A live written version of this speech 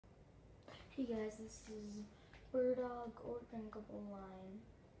Hey guys, this is Bird Dog or Drinkable Line.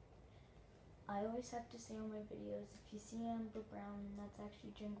 I always have to say on my videos, if you see Amber Brown, that's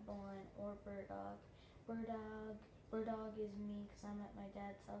actually Drinkable Line or Bird Dog. Bird Dog is me because I'm at my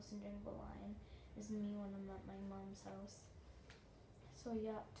dad's house, and Drinkable Line is me when I'm at my mom's house. So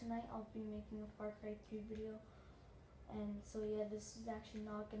yeah, tonight I'll be making a Far Cry 3 video. And so yeah, this is actually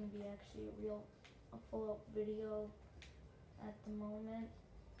not going to be actually a full up video at the moment,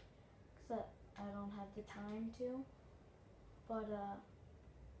 because I don't have the time to. But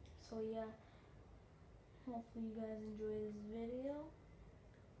so yeah, hopefully you guys enjoy this video,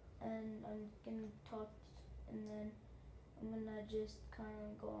 and I'm gonna talk, and then I'm gonna just kind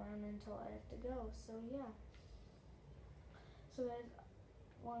of go around until I have to go. So yeah, so guys,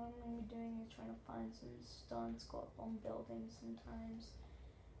 what I'm gonna be doing is trying to find some stunts, go up on buildings sometimes,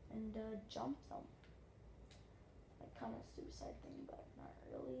 and jump them. Like kind of suicide thing, but not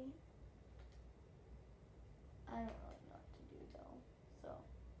really. I don't really know what to do though, so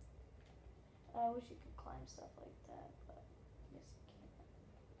I wish you could climb stuff like that, but I guess you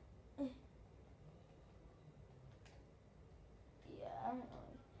can't. Yeah, I don't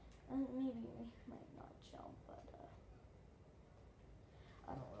really. Maybe we might not jump, but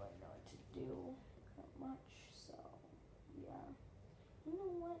I don't really know what to do that much. So yeah, you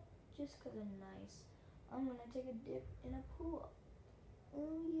know what? Just 'cause I'm nice, I'm gonna take a dip in a pool.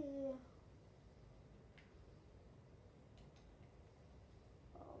 Oh yeah.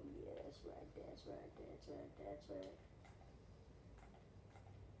 Oh yeah, that's right, that's right, that's right, that's right.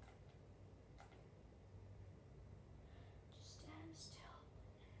 Just stand still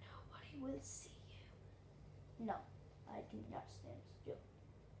and nobody will see you. No, I do not stand still.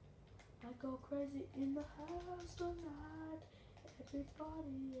 I go crazy in the house tonight.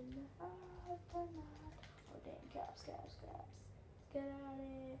 Everybody in the house tonight. Oh damn, caps. Let's get out of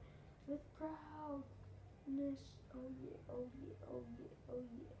here with proudness. Oh yeah, oh yeah, oh yeah, oh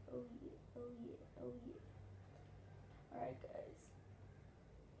yeah, oh yeah, oh yeah, oh yeah. Alright guys.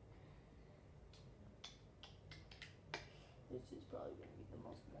 This is probably gonna be the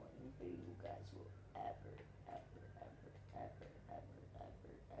most boring video you guys will ever.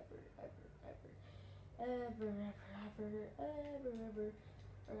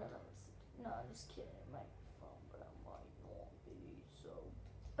 No, I'm just kidding. My phone, but I might not be. So,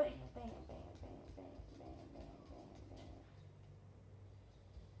 bam.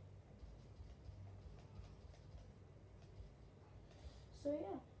 So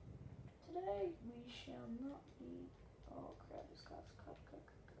yeah, today we shall not be. Oh crap! This cops.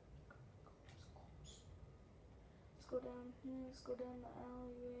 Let's go down here. Let's go down the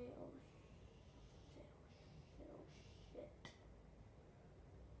alleyway. Oh shit.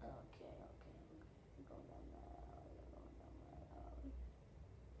 Okay. I'm going down that alley.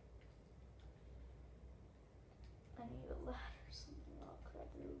 I need a ladder or something. Oh crap,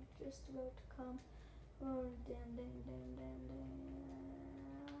 they're just about to come. Oh damn.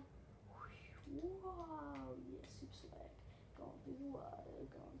 Wow, yeah, super swag. Going through the water.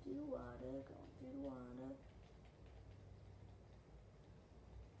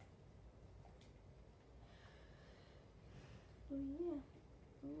 Oh yeah.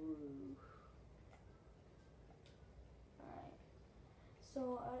 Ooh. Alright. So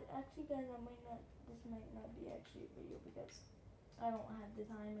actually guys, this might not be actually a video because I don't have the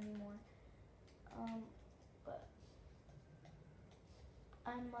time anymore. But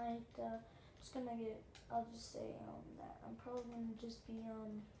I might I'll just say that I'm probably gonna just be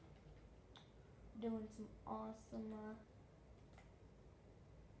doing some awesome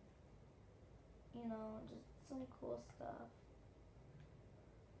just some cool stuff.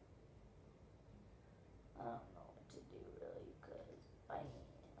 I don't know what to do really, cause I am.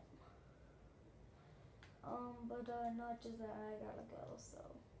 But not just that, I gotta go, so.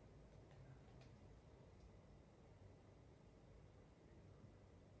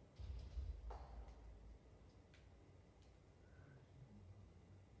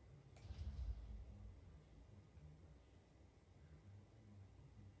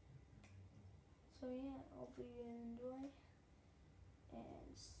 So yeah, hopefully you guys enjoy,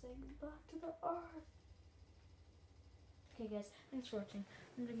 and say goodbye to the earth. Okay guys, thanks for watching.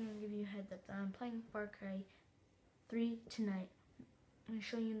 I'm just gonna give you a heads up that I'm playing Far Cry 3 tonight. I'm gonna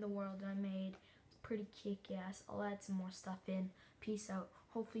show you the world that I made. It's pretty kick-ass. I'll add some more stuff in. Peace out.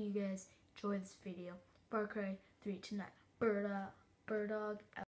 Hopefully you guys enjoy this video. Far Cry 3 tonight. Bird Dog.